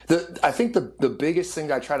I think the biggest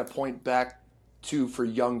thing I try to point back to for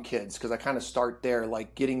young kids, because I kind of start there,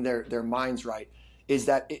 like getting their minds right, is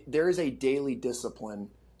that there is a daily discipline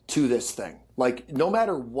to this thing. Like no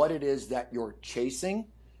matter what it is that you're chasing,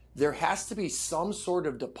 there has to be some sort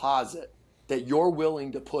of deposit that you're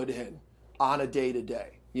willing to put in on a day to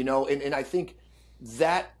day, and I think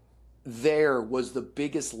that there was the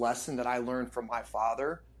biggest lesson that I learned from my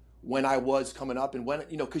father when I was coming up, and when,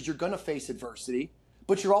 because you're going to face adversity,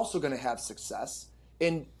 but you're also going to have success.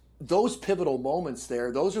 And those pivotal moments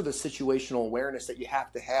there, those are the situational awareness that you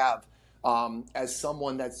have to have as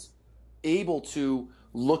someone that's able to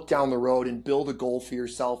look down the road and build a goal for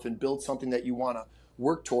yourself and build something that you want to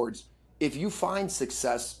work towards. If you find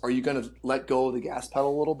success, are you going to let go of the gas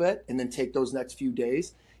pedal a little bit and then take those next few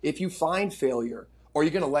days? If you find failure, are you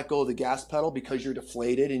going to let go of the gas pedal because you're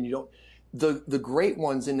deflated and you don't? The great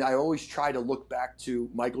ones, and I always try to look back to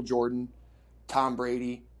Michael Jordan, Tom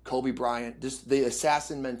Brady, Kobe Bryant, just the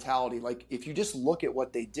assassin mentality. Like if you just look at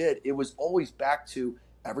what they did, it was always back to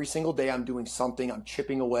every single day I'm doing something, I'm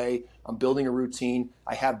chipping away, I'm building a routine,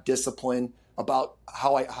 I have discipline about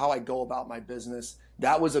how I go about my business.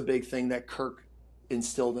 That was a big thing that Kirk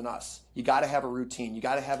instilled in us. You got to have a routine. You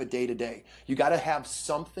got to have a day-to-day. You got to have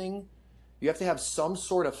something. You have to have some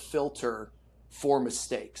sort of filter for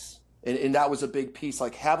mistakes. And that was a big piece.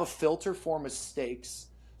 Like have a filter for mistakes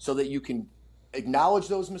so that you can acknowledge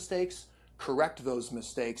those mistakes, correct those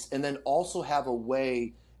mistakes, and then also have a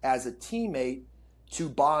way as a teammate to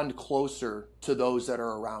bond closer to those that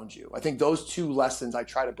are around you. I think those two lessons I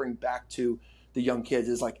try to bring back to the young kids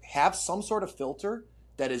is like have some sort of filter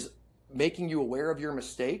that is making you aware of your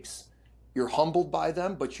mistakes. You're humbled by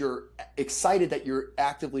them, but you're excited that you're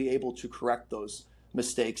actively able to correct those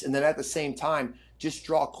mistakes. And then at the same time, just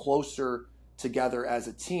draw closer together as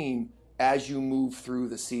a team as you move through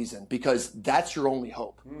the season, because that's your only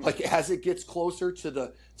hope. Like as it gets closer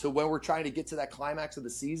to when we're trying to get to that climax of the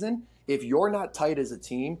season, if you're not tight as a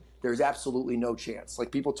team, there's absolutely no chance.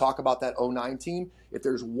 Like people talk about that 09 team. If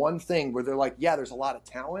there's one thing where they're like, yeah, there's a lot of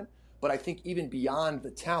talent, but I think even beyond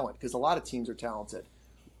the talent, because a lot of teams are talented,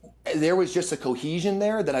 there was just a cohesion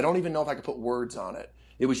there that I don't even know if I could put words on it.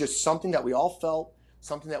 It was just something that we all felt,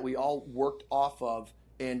 something that we all worked off of.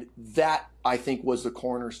 And that, I think, was the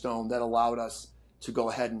cornerstone that allowed us to go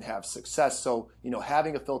ahead and have success. So,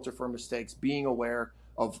 having a filter for mistakes, being aware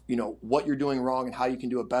of, what you're doing wrong and how you can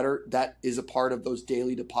do it better, that is a part of those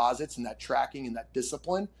daily deposits and that tracking and that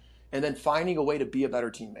discipline. And then finding a way to be a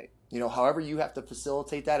better teammate. However you have to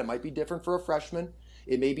facilitate that, it might be different for a freshman.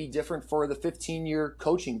 It may be different for the 15-year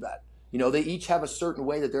coaching vet. They each have a certain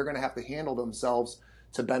way that they're going to have to handle themselves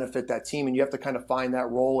to benefit that team, and you have to kind of find that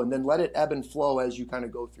role and then let it ebb and flow as you kind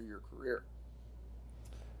of go through your career.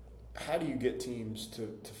 How do you get teams to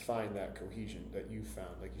find that cohesion that you found?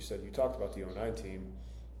 Like you said, you talked about the 09 team.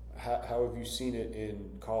 How have you seen it in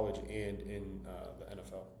college and in the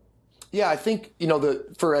NFL? Yeah, I think,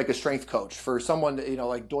 for like a strength coach, for someone that,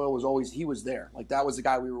 like Doyle he was there. Like that was the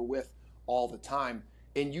guy we were with all the time.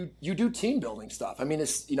 And you do team building stuff. I mean,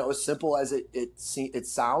 it's as simple as it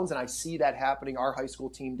sounds, and I see that happening. Our high school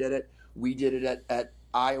team did it. We did it at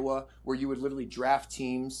Iowa, where you would literally draft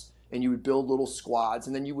teams and you would build little squads,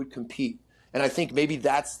 and then you would compete. And I think maybe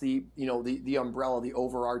that's the umbrella, the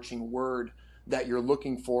overarching word that you're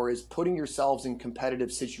looking for is putting yourselves in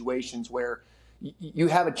competitive situations where you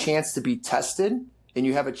have a chance to be tested and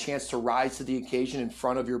you have a chance to rise to the occasion in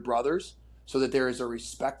front of your brothers, so that there is a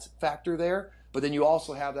respect factor there. But then you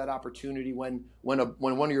also have that opportunity when one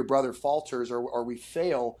of your brother falters or we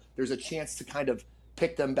fail, there's a chance to kind of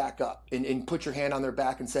pick them back up and put your hand on their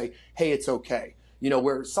back and say, hey, it's okay.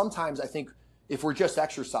 Where sometimes I think if we're just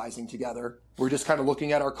exercising together, we're just kind of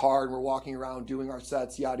looking at our car and we're walking around doing our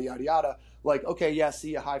sets, yada, yada, yada. Like, okay, yeah,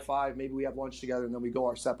 see you, high five. Maybe we have lunch together and then we go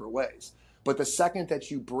our separate ways. But the second that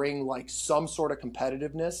you bring like some sort of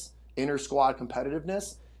competitiveness, inter squad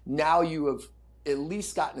competitiveness, now you have at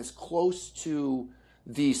least gotten as close to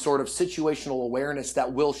the sort of situational awareness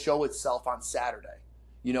that will show itself on Saturday,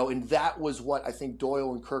 and that was what I think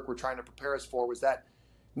Doyle and Kirk were trying to prepare us for, was that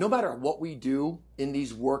no matter what we do in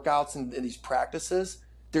these workouts and in these practices,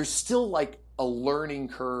 there's still like a learning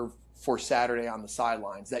curve for Saturday on the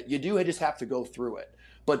sidelines that you do just have to go through it.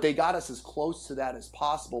 But they got us as close to that as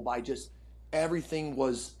possible by just everything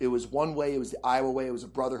it was one way, it was the Iowa way, it was a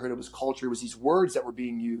brotherhood, it was culture, it was these words that were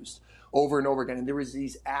being used over and over again. And there was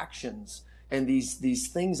these actions and these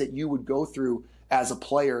things that you would go through as a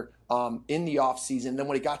player in the off season. Then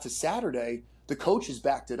when it got to Saturday, the coaches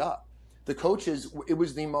backed it up. It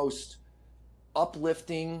was the most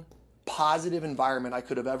uplifting, positive environment I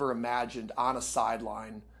could have ever imagined on a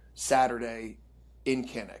sideline Saturday in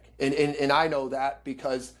Kinnick. And I know that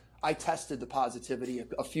because I tested the positivity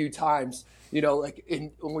a few times, like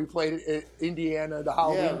when we played in Indiana, the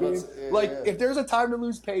Halloween game. If there's a time to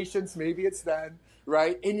lose patience, maybe it's then,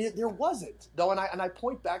 right? And there wasn't, though. And I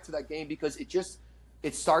point back to that game because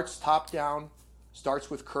it starts top down,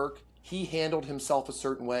 starts with Kirk. He handled himself a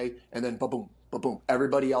certain way, and then ba-boom, ba-boom.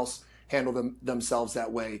 Everybody else handled themselves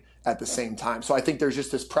that way at the same time. So I think there's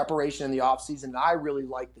just this preparation in the offseason. And I really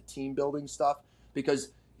like the team building stuff because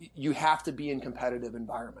you have to be in competitive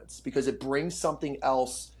environments because it brings something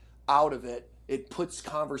else out of it. It puts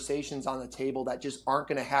conversations on the table that just aren't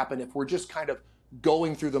going to happen if we're just kind of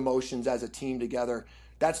going through the motions as a team together.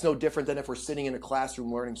 That's no different than if we're sitting in a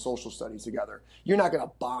classroom learning social studies together. You're not going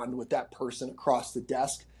to bond with that person across the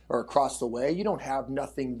desk or across the way. You don't have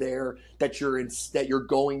nothing there that you're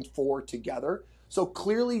going for together. So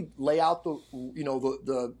clearly lay out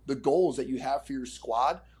the goals that you have for your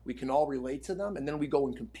squad. We can all relate to them, and then we go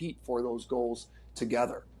and compete for those goals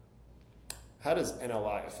together. How does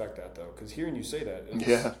NLI affect that, though? Because hearing you say that,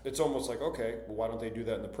 it's almost like, okay, well, why don't they do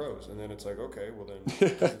that in the pros? And then it's like, okay, well,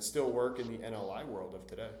 then does it still work in the NLI world of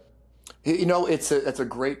today? It's a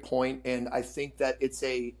great point, and I think that it's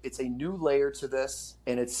a new layer to this,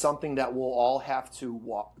 and it's something that we'll all have to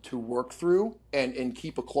work through and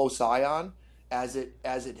keep a close eye on as it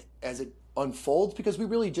unfolds, because we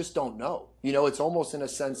really just don't know. It's almost in a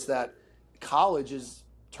sense that college is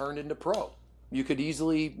turned into pro. You could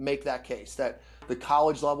easily make that case that the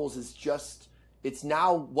college levels it's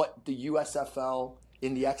now what the USFL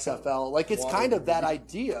in the XFL, it's kind of that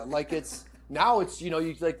idea.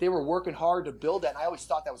 They were working hard to build that. And I always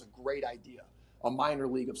thought that was a great idea, a minor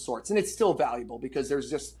league of sorts. And it's still valuable because there's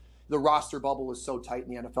just the roster bubble is so tight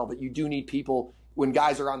in the NFL that you do need people. When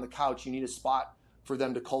guys are on the couch, you need a spot for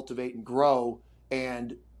them to cultivate and grow.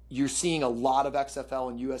 And you're seeing a lot of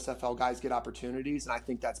XFL and USFL guys get opportunities, and I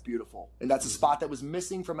think that's beautiful. And that's a spot that was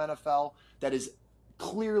missing from NFL that is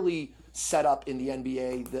clearly set up in the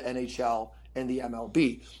NBA, the NHL, and the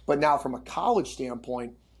MLB. But now from a college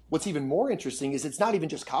standpoint, what's even more interesting is it's not even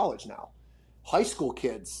just college now. High school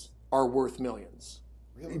kids are worth millions.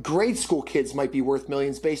 Really? Grade school kids might be worth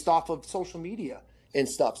millions based off of social media and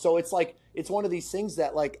stuff. So it's one of these things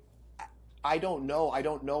that I don't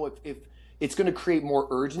know if it's going to create more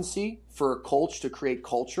urgency for a coach to create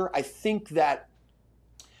culture. I think that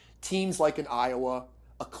teams like an Iowa,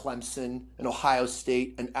 a Clemson, an Ohio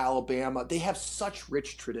State, an Alabama, they have such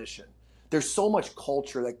rich tradition. There's so much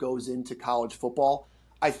culture that goes into college football.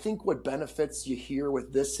 I think what benefits you here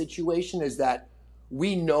with this situation is that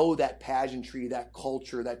we know that pageantry, that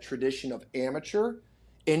culture, that tradition of amateur,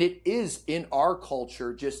 and it is in our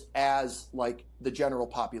culture just as the general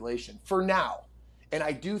population for now. And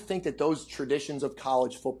I do think that those traditions of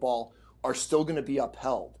college football are still going to be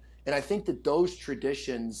upheld. And I think that those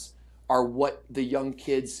traditions are what the young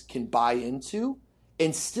kids can buy into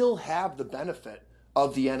and still have the benefit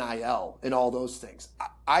of the NIL and all those things.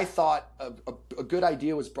 I thought a good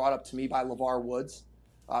idea was brought up to me by LeVar Woods.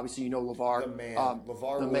 Obviously, LeVar. The man.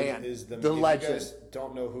 LeVar Woods is the legend. If you guys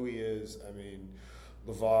don't know who he is,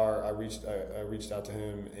 LeVar, I reached out to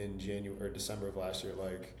him in January or December of last year.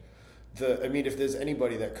 If there's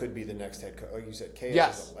anybody that could be the next head coach, like you said, KS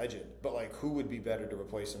is a legend. But who would be better to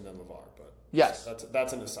replace him than LeVar? But yes,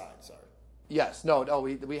 that's an aside. Sorry. Yes, no.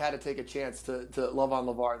 We had to take a chance to love on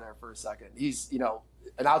LeVar there for a second. He's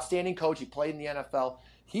an outstanding coach. He played in the NFL.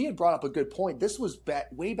 He had brought up a good point. This was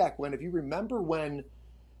way back when, if you remember, when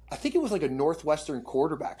I think it was a Northwestern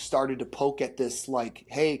quarterback started to poke at this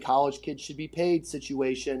hey, college kids should be paid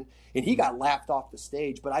situation, and he got laughed off the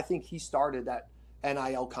stage. But I think he started that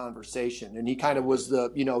NIL conversation, and he kind of was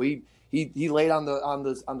the he laid on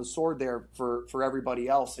the sword there for everybody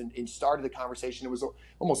else and started the conversation. It was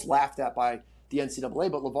almost laughed at by the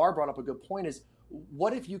NCAA, but LeVar brought up a good point: is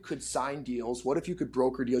what if you could sign deals? What if you could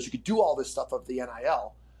broker deals? You could do all this stuff of the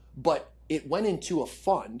NIL, but it went into a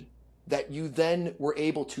fund that you then were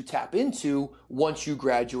able to tap into once you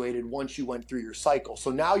graduated, once you went through your cycle. So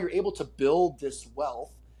now you're able to build this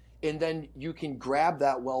wealth, and then you can grab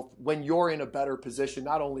that wealth when you're in a better position,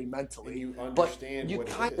 not only mentally, but you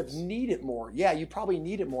kind of need it more. Yeah, you probably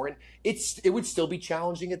need it more. And it would still be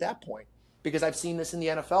challenging at that point, because I've seen this in the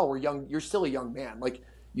NFL where you're still a young man.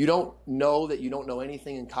 You don't know that you don't know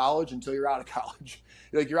anything in college until you're out of college.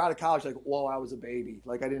 You're out of college, whoa, I was a baby.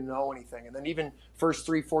 I didn't know anything. And then even first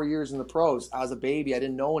 3-4 years in the pros, I was a baby. I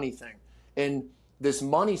didn't know anything. And this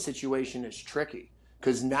money situation is tricky,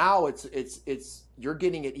 because now it's you're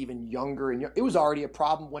getting it even younger. And it was already a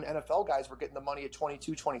problem when NFL guys were getting the money at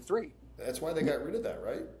 22, 23. That's why they got rid of that,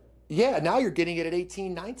 right? Yeah, now you're getting it at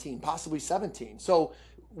 18, 19, possibly 17. So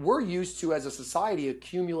we're used to, as a society,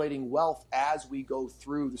 accumulating wealth as we go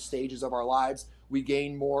through the stages of our lives. We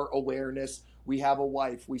gain more awareness. We have a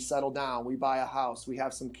wife. We settle down. We buy a house. We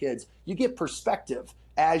have some kids. You get perspective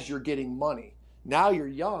as you're getting money. Now you're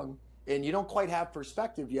young and you don't quite have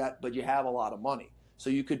perspective yet, but you have a lot of money. So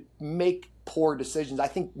you could make poor decisions. I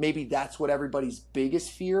think maybe that's what everybody's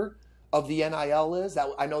biggest fear of the NIL is. That,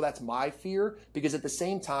 I know that's my fear, because at the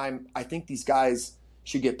same time, I think these guys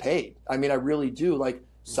should get paid. I mean, I really do. Like,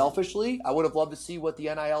 selfishly, I would have loved to see what the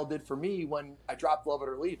NIL did for me when I dropped Love It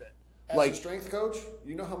or Leave It. As a strength coach,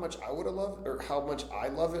 you know how much I would have loved, or how much I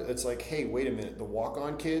love it? It's like, hey, wait a minute. The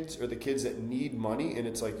walk-on kids are the kids that need money, and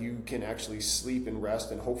it's like you can actually sleep and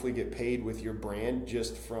rest and hopefully get paid with your brand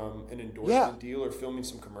just from an endorsement deal or filming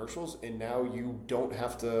some commercials, and now you don't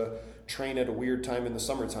have to train at a weird time in the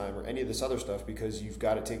summertime or any of this other stuff because you've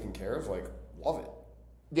got it taken care of. Like, love it.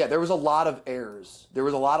 Yeah, there was a lot of errors. There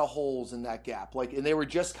was a lot of holes in that gap. Like, and they were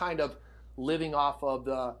just kind of living off of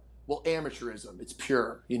the, well, amateurism. It's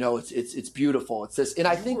pure, you know. It's beautiful. It's this, and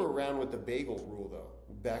I think you were around with the bagel rule though.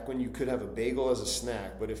 Back when you could have a bagel as a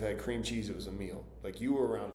snack, but if it had cream cheese, it was a meal. Like, you were around